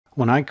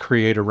When I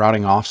create a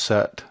routing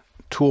offset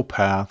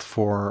toolpath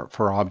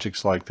for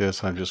objects like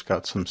this, I've just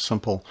got some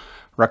simple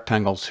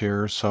rectangles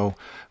here. So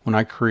when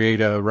I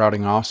create a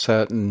routing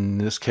offset, in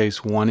this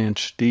case 1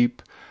 inch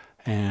deep,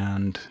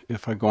 and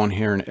if I go in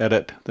here and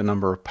edit the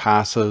number of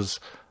passes,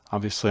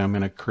 obviously I'm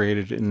going to create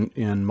it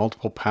in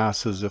multiple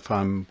passes if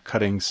I'm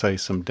cutting, say,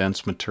 some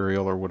dense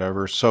material or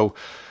whatever. So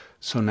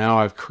now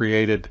I've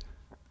created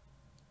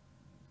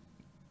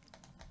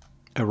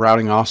a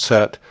routing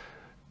offset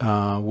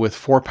with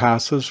 4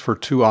 passes for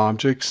 2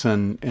 objects,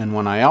 and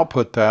when I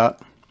output that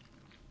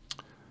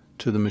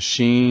to the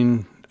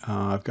machine,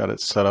 I've got it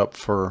set up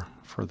for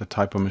the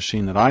type of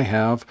machine that I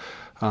have.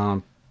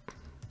 I'm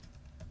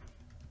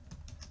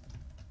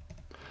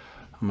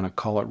going to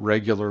call it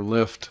regular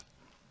lift.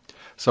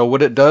 So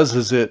what it does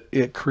is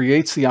it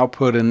creates the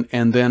output,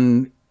 and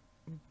then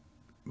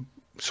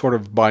sort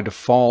of by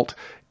default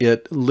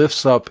it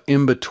lifts up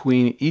in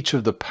between each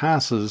of the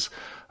passes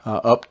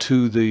up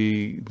to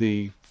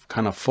the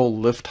kind of full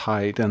lift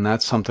height, and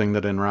that's something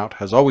that EnRoute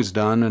has always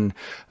done, and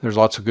there's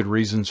lots of good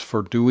reasons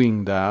for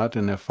doing that.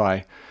 And if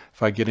I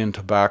get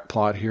into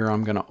backplot here,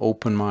 I'm going to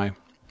open my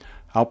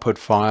output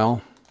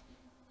file,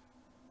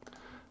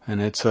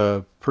 and it's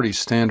a pretty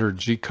standard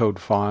G-code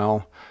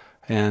file.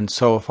 And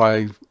so if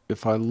I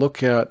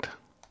look at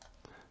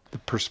the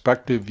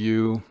perspective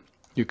view,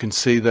 you can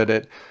see that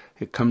it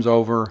comes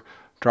over,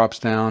 drops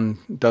down,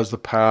 does the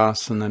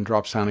pass, and then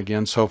drops down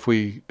again. So if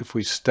we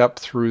step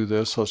through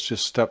this, let's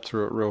just step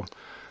through it real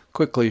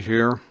quickly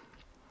here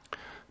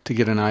to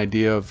get an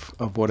idea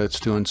of what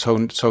it's doing.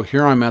 So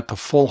here I'm at the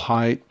full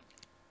height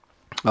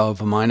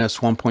of a minus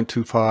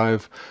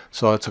 1.25,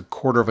 so it's a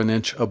 1/4 of an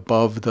inch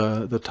above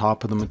the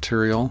top of the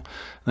material.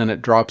 Then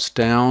it drops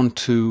down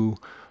to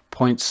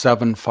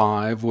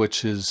 0.75,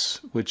 which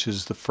is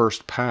the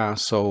first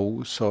pass,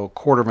 so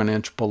 1/4 of an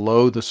inch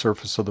below the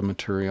surface of the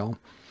material,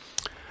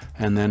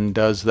 and then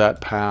does that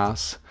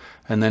pass.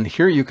 And then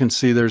here you can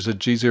see there's a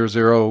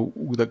G00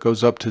 that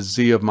goes up to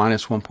Z of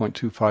minus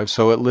 1.25,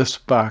 so it lifts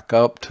back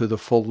up to the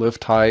full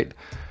lift height,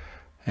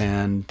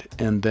 and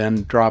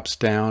then drops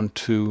down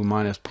to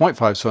minus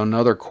 0.5, so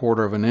another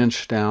 1/4 of an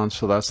inch down,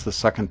 so that's the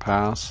second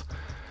pass.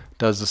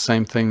 Does the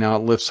same thing, now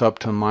it lifts up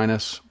to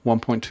minus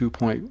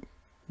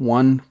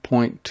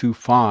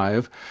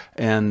 1.25,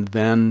 and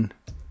then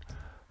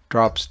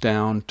drops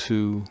down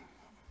to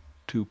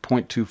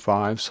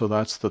 0.25, so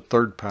that's the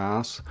third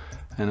pass.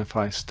 And if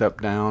I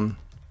step down,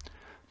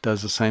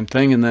 does the same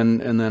thing, and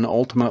then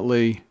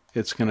ultimately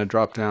it's going to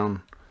drop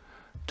down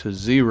to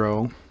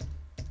 0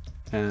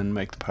 and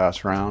make the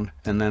pass around.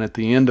 And then at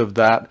the end of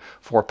that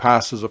 4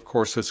 passes, of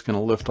course, it's going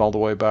to lift all the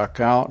way back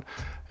out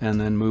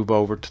and then move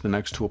over to the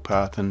next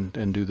toolpath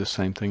and do the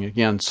same thing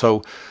again.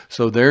 So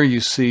there you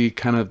see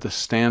kind of the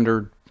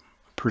standard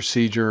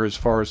procedure as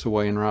far as the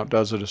way EnRoute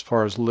does it as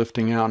far as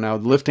lifting out. Now,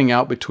 lifting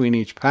out between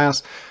each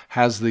pass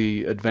has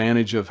the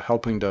advantage of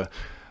helping to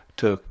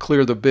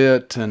clear the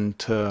bit and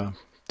to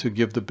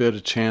give the bit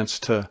a chance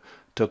to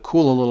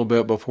cool a little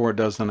bit before it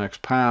does the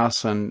next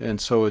pass,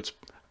 and so it's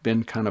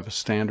been kind of a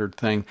standard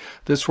thing.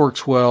 This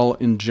works well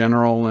in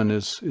general and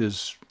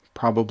is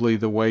probably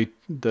the way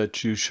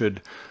that you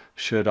should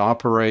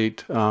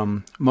operate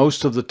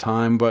most of the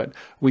time, but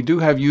we do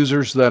have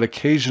users that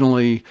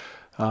occasionally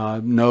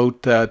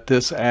note that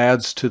this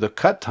adds to the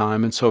cut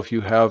time, and so if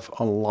you have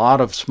a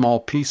lot of small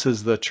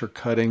pieces that you're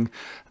cutting,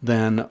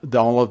 then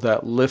all of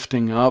that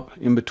lifting up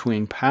in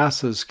between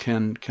passes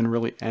can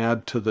really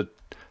add to the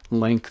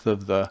length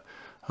of the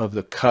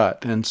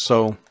cut. And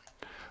so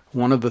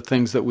one of the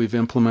things that we've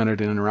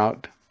implemented in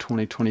EnRoute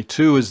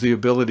 2022 is the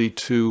ability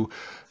to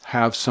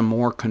have some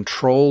more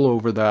control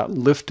over that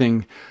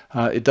lifting.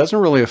 It doesn't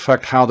really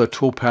affect how the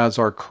toolpaths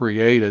are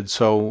created.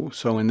 So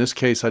in this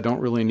case, I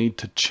don't really need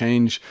to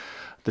change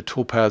the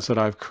toolpaths that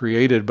I've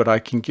created, but I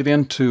can get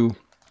into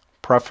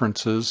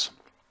preferences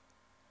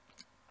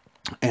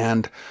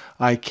and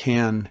I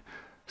can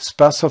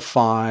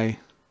specify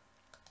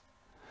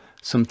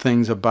some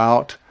things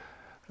about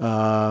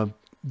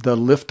the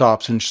lift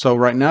options. So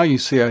right now you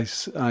see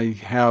I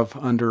have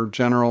under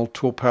General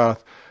Toolpath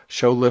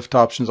Show Lift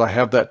Options, I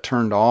have that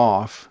turned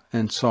off,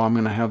 and so I'm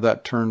going to have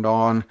that turned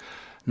on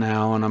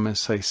now, and I'm going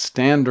to say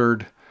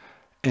Standard,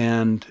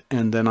 and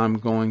then I'm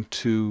going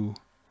to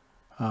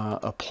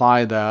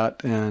apply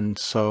that. And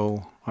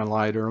so I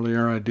lied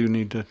earlier, I do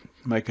need to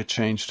make a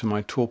change to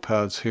my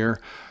toolpaths here.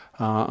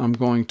 I'm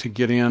going to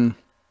get in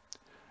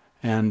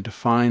and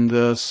define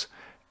this,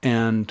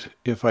 and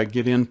if I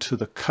get into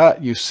the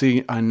cut, you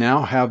see I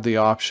now have the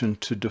option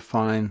to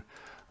define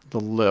the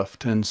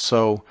lift. And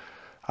so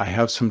I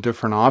have some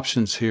different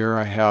options here.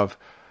 I have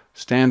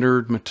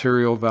standard,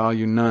 material,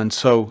 value, none.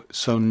 So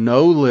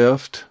no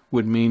lift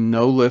would mean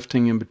no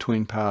lifting in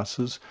between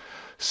passes.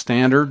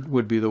 Standard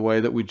would be the way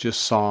that we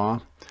just saw,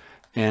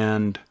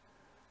 and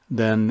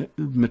then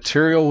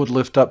material would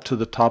lift up to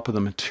the top of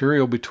the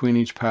material between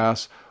each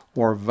pass,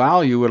 or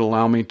value would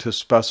allow me to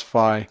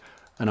specify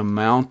an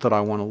amount that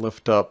I want to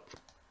lift up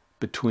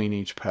between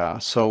each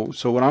pass. So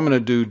what I'm going to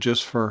do,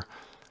 just for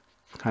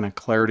kind of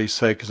clarity's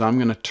sake, is I'm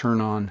going to turn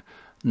on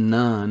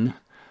none,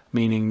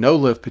 meaning no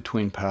lift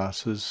between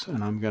passes,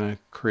 and I'm going to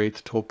create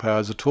the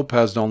toolpaths. The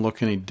toolpaths don't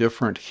look any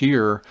different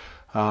here,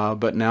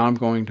 but now I'm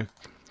going to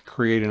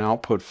create an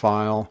output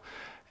file,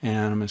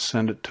 and I'm going to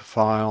send it to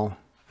file,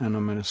 and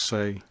I'm going to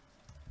say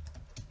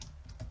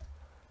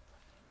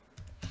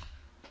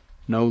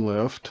no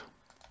lift.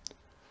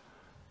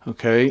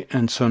 Okay,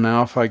 and so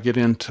now if I get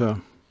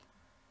into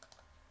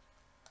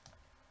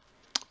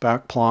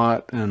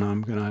backplot, and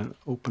I'm going to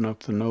open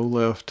up the no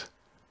lift,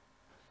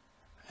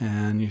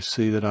 and you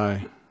see that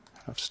I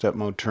have step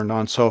mode turned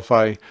on. So if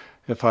I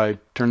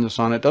turn this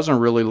on, it doesn't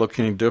really look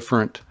any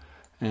different,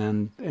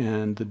 and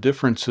the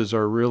differences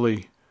are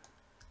really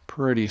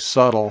pretty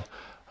subtle.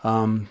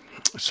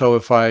 So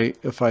if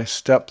I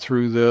step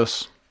through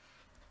this,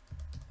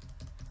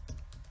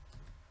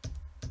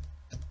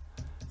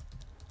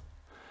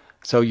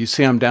 so you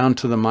see I'm down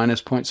to the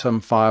minus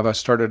 0.75. I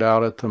started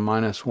out at the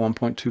minus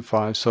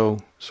 1.25, so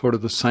sort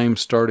of the same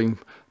starting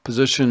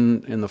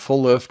position in the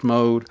full lift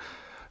mode,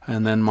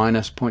 and then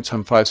minus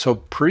 0.75. So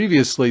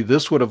previously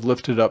this would have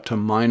lifted up to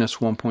minus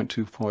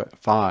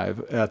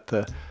 1.25 at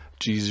the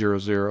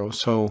G00.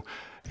 So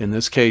in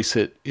this case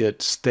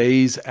it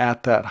stays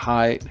at that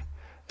height,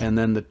 and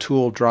then the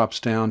tool drops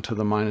down to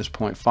the minus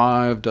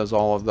 0.5, does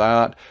all of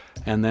that,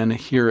 and then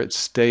here it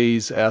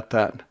stays at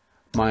that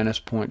minus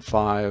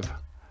 0.5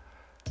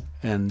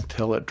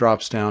 until it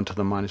drops down to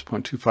the minus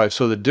 0.25.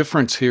 So the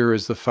difference here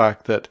is the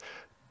fact that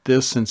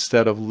this,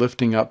 instead of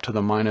lifting up to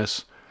the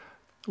minus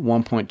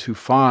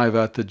 1.25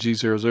 at the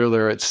G00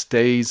 there, it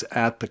stays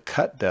at the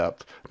cut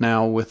depth.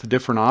 Now with the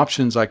different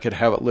options, I could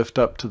have it lift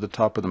up to the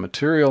top of the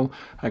material,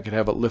 I could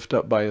have it lift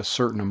up by a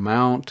certain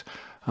amount.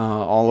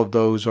 All of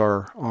those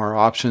are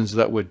options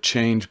that would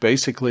change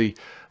basically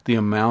the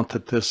amount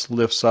that this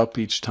lifts up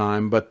each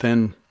time. But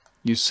then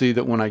you see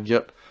that when I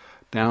get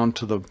down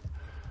to the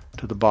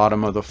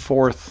bottom of the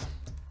fourth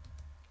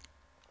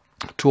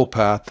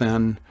toolpath,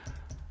 then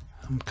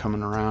I'm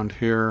coming around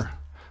here.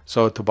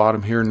 So at the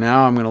bottom here,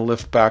 now I'm going to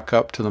lift back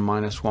up to the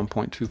minus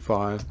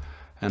 1.25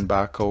 and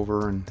back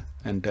over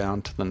and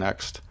down to the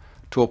next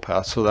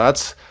toolpath. So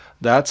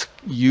that's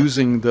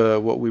using the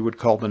what we would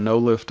call the no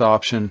lift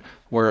option,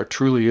 where it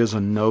truly is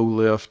a no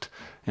lift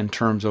in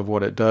terms of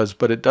what it does,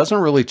 but it doesn't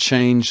really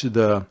change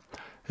the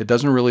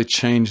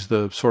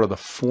sort of the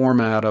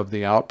format of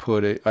the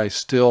output. I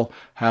still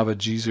have a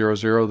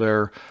G00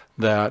 there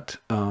that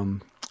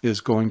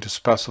is going to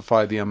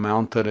specify the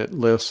amount that it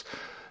lifts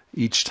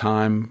each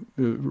time,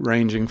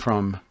 ranging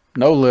from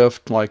no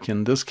lift, like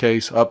in this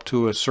case, up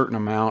to a certain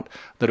amount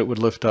that it would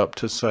lift up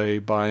to, say,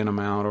 by an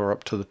amount, or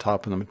up to the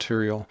top of the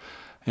material.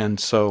 And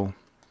so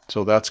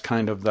that's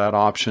kind of that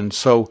option.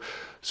 So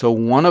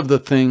one of the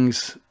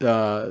things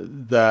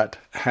that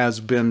has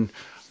been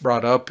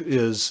brought up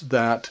is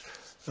that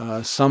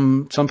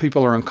some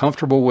people are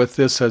uncomfortable with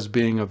this as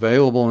being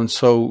available, and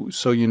so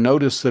you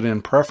notice that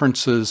in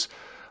preferences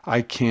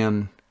I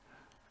can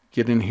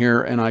get in here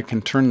and I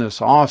can turn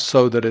this off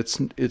so that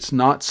it's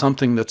not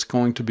something that's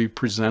going to be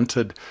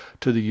presented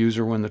to the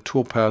user when the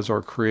toolpaths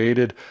are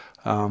created.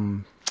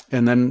 And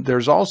then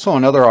there's also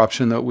another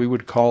option that we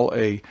would call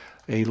a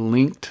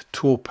linked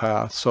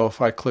toolpath. So if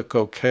I click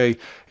OK,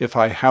 if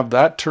I have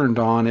that turned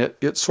on,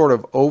 it sort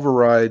of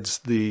overrides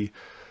the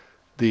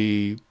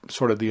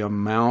sort of the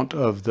amount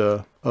of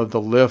the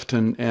lift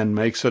and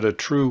makes it a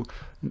true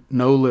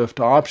no lift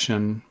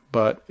option.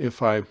 But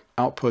if I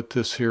output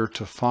this here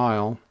to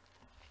file,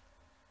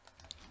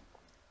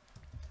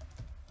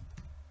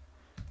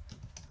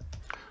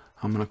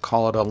 I'm going to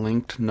call it a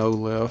linked no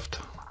lift.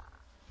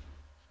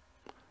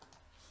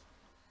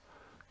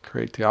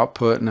 Create the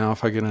output. Now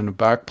if I get into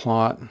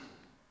backplot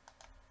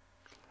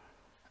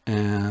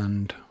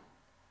and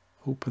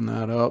open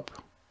that up.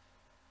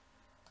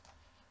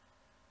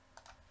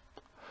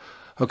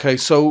 Okay,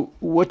 so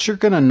what you're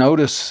going to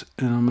notice,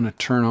 and I'm going to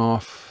turn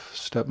off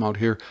step mode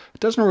here, it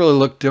doesn't really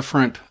look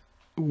different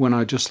when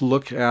I just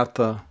look at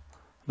the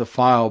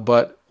file,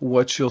 but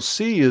what you'll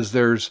see is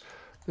there's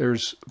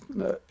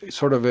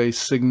sort of a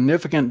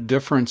significant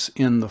difference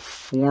in the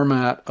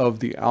format of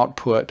the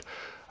output,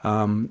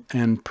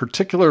 and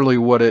particularly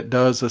what it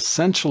does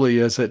essentially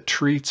is it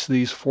treats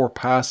these four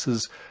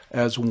passes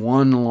as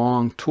one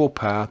long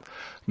toolpath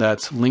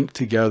that's linked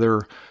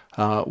together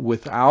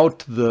without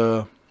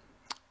the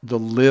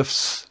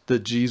lifts, the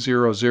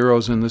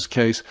G00s in this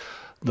case,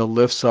 the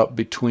lifts up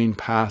between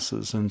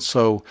passes. And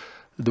so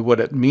what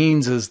it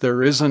means is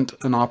there isn't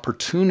an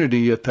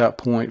opportunity at that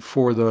point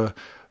for the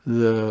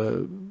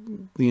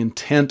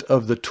intent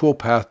of the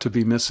toolpath to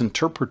be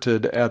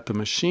misinterpreted at the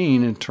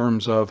machine in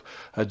terms of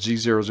a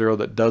G00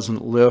 that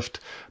doesn't lift,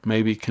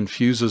 maybe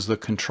confuses the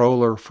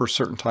controller for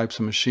certain types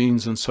of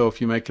machines. And so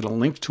if you make it a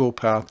linked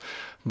toolpath,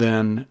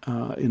 then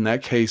in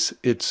that case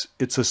it's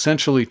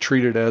essentially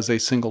treated as a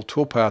single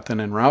toolpath, and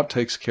EnRoute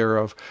takes care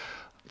of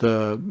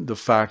the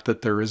fact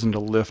that there isn't a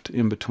lift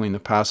in between the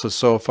passes.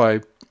 So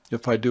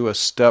if I do a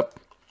step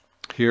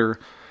here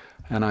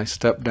and I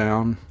step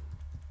down,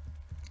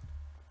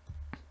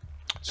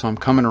 so I'm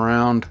coming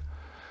around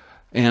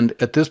And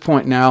at this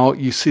point now,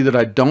 you see that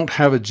I don't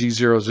have a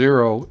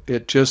G00.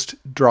 It just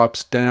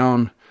drops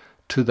down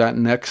to that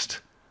next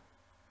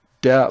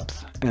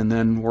depth and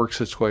then works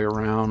its way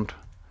around,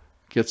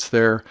 gets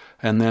there,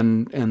 and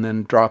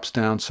then drops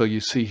down. So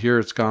you see here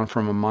it's gone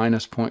from a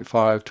minus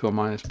 0.5 to a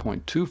minus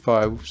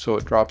 0.25, so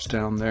it drops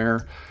down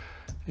there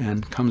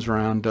and comes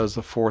around, does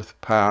the fourth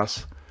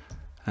pass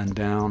and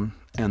down.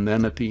 And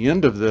then at the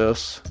end of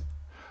this,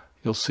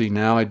 you'll see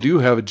now I do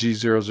have a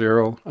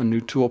G00, a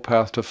new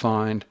toolpath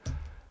defined,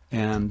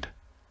 and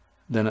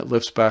then it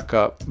lifts back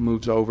up,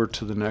 moves over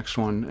to the next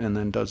one, and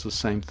then does the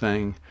same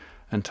thing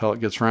until it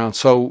gets around.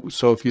 So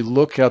if you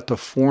look at the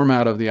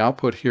format of the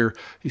output here,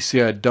 you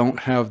see I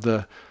don't have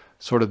the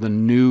sort of the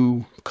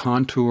new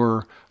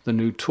contour, the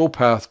new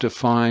toolpath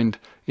defined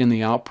in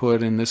the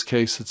output. In this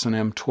case, it's an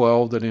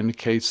M12 that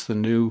indicates the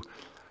new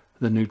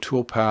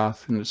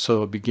toolpath, and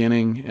so the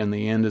beginning and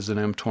the end is an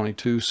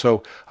M22.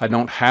 So I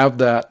don't have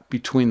that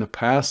between the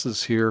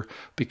passes here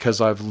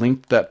because I've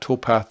linked that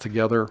toolpath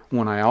together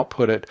when I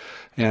output it.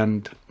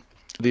 And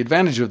the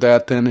advantage of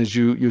that then is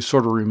you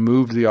sort of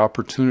remove the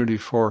opportunity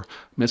for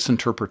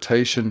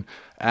misinterpretation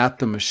at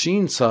the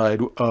machine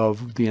side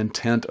of the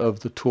intent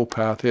of the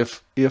toolpath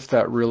if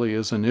that really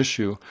is an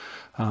issue.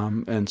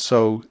 And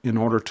so in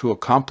order to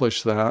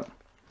accomplish that,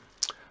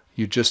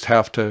 you just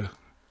have to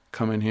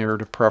come in here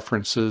to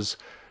preferences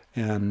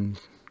and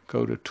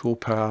go to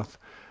toolpath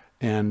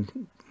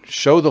and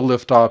show the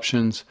lift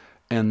options,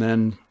 and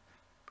then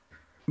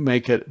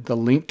make it the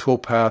link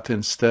toolpath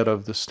instead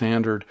of the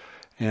standard,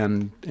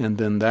 and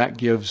then that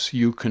gives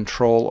you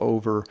control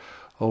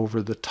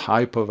over the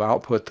type of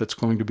output that's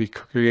going to be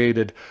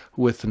created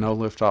with the no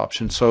lift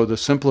option. So the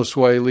simplest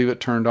way, leave it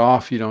turned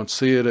off, you don't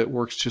see it, it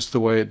works just the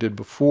way it did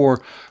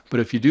before. But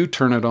if you do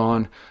turn it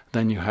on,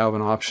 then you have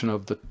an option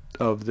of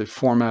the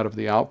format of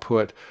the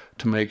output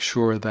to make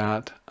sure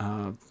that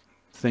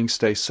things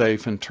stay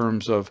safe in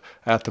terms of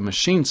at the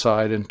machine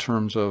side, in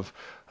terms of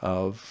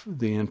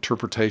the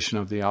interpretation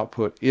of the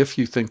output, if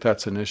you think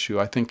that's an issue.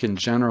 I think in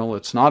general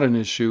it's not an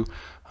issue,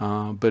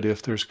 but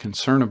if there's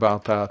concern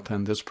about that,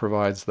 then this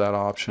provides that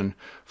option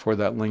for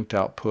that linked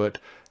output.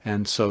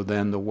 And so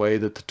then the way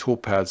that the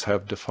toolpaths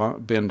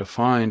have been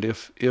defined,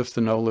 if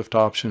the no lift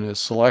option is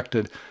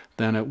selected,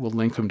 then it will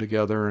link them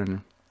together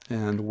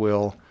and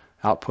will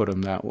output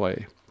them that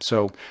way.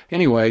 So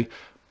anyway,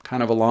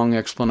 kind of a long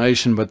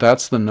explanation, but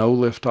that's the no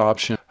lift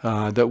option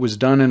that was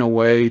done in a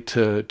way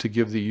to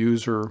give the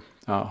user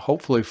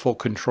hopefully full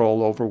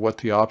control over what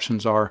the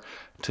options are,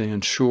 to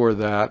ensure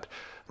that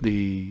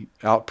the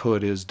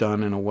output is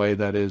done in a way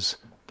that is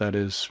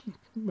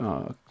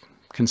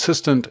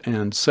consistent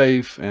and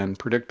safe and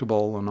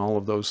predictable, and all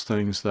of those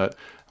things that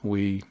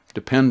we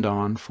depend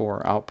on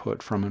for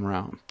output from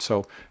EnRoute.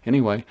 So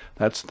anyway,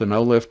 that's the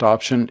no lift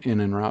option in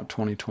EnRoute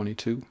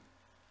 2022.